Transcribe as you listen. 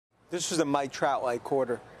This was a Mike Trout-like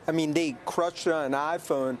quarter. I mean, they crushed it on an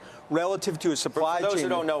iPhone relative to a supply chain. For those who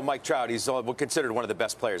don't know Mike Trout, he's considered one of the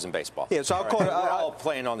best players in baseball. Yeah, so I'll call it. We're all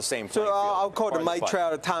playing on the same playing field. I'll call it a Mike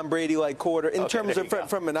Trout, a Tom Brady-like quarter. In terms of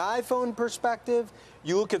from an iPhone perspective,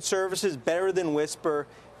 you look at services better than Whisper,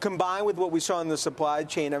 combined with what we saw in the supply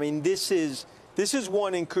chain. I mean, this is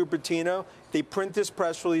one in Cupertino. They print this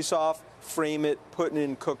press release off, frame it, put it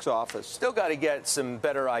in Cook's office. Still got to get some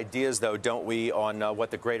better ideas, though, don't we, on what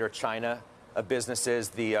the Greater China business is.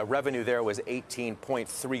 The revenue there was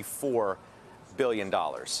 $18.34 billion.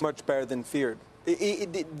 Much better than feared.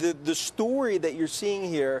 The story that you're seeing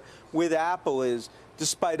here with Apple is,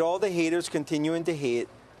 despite all the haters continuing to hate,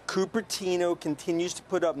 Cupertino continues to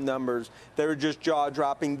put up numbers that are just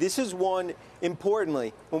jaw-dropping. This is one,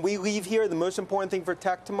 importantly, when we leave here, the most important thing for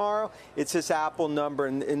tech tomorrow, it's this Apple number,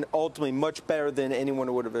 and ultimately much better than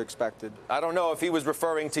anyone would have expected. I don't know if he was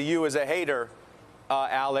referring to you as a hater,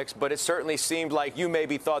 Alex, but it certainly seemed like you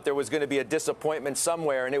maybe thought there was going to be a disappointment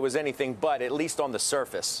somewhere, and it was anything but, at least on the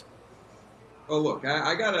surface. Oh, look,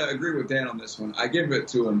 I got to agree with Dan on this one. I give it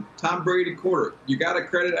to him. Tom Brady quarter. You got to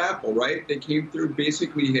credit Apple, right? They came through,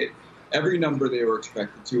 basically hit every number they were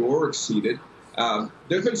expected to or exceeded.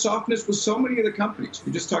 There's been softness with so many of the companies.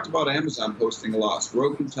 We just talked about Amazon posting a loss.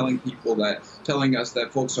 Roku telling us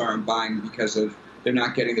that folks aren't buying because of they're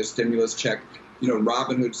not getting their stimulus check. You know,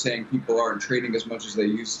 Robinhood saying people aren't trading as much as they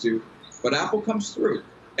used to. But Apple comes through,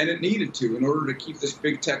 and it needed to in order to keep this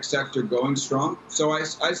big tech sector going strong. So I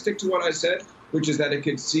stick to what I said, which is that it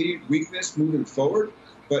could see weakness moving forward.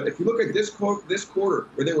 But if you look at this quarter,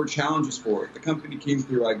 where there were challenges for it, the company came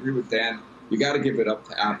through. I agree with Dan. You got to give it up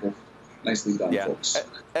to Apple. Nicely done, folks.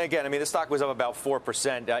 And again, I mean, the stock was up about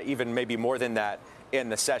 4%, even maybe more than that in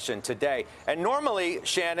the session today. And normally,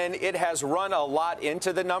 Shannon, it has run a lot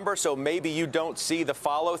into the number, so maybe you don't see the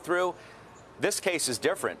follow-through. This case is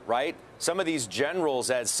different, right? Some of these generals,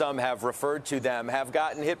 as some have referred to them, have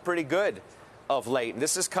gotten hit pretty good of late. And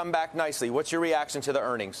this has come back nicely. What's your reaction to the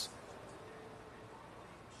earnings?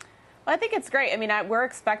 Well, I think it's great. I mean, we're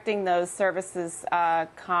expecting those services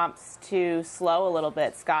comps to slow a little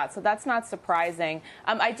bit, Scott, so that's not surprising.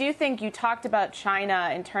 I do think you talked about China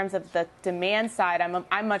in terms of the demand side.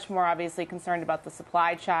 I'm much more obviously concerned about the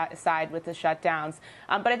supply side with the shutdowns.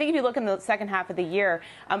 But I think if you look in the second half of the year,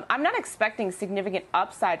 I'm not expecting significant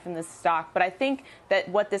upside from this stock, but I think that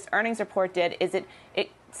what this earnings report did is it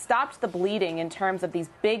stopped the bleeding in terms of these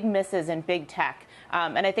big misses in big tech.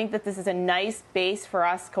 And I think that this is a nice base for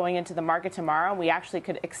us going into the market tomorrow. We actually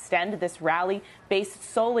could extend this rally based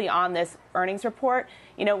solely on this earnings report.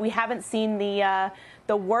 You know, we haven't seen the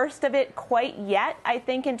worst of it quite yet, I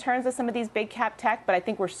think, in terms of some of these big cap tech, but I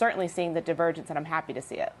think we're certainly seeing the divergence, and I'm happy to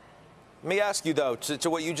see it. Let me ask you, though, to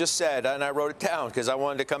what you just said, and I wrote it down because I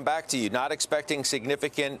wanted to come back to you. Not expecting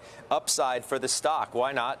significant upside for the stock.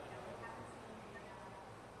 Why not?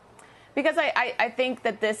 Because I think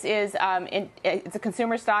that this is it's a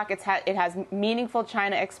consumer stock. It has meaningful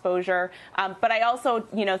China exposure, but I also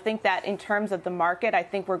think that in terms of the market, I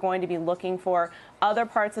think we're going to be looking for other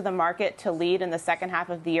parts of the market to lead in the second half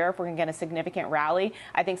of the year if we're going to get a significant rally.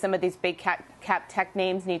 I think some of these big cap tech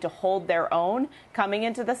names need to hold their own coming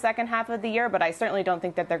into the second half of the year, but I certainly don't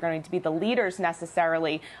think that they're going to be the leaders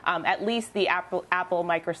necessarily, at least the Apple,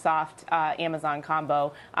 Microsoft, Amazon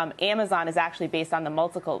combo. Amazon is actually based on the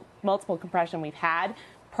multiple compression we've had,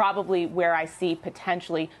 probably where I see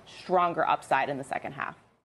potentially stronger upside in the second half.